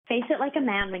Face it like a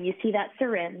man when you see that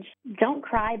syringe. Don't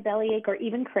cry, bellyache, or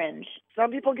even cringe. Some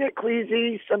people get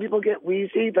queasy, some people get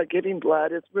wheezy, but giving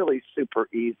blood is really super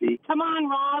easy. Come on,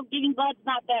 Rob. Giving blood's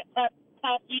not that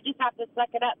tough. You just have to suck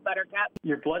it up, Buttercup.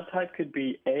 Your blood type could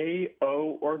be A,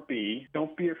 O, or B.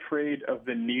 Don't be afraid of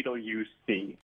the needle you see.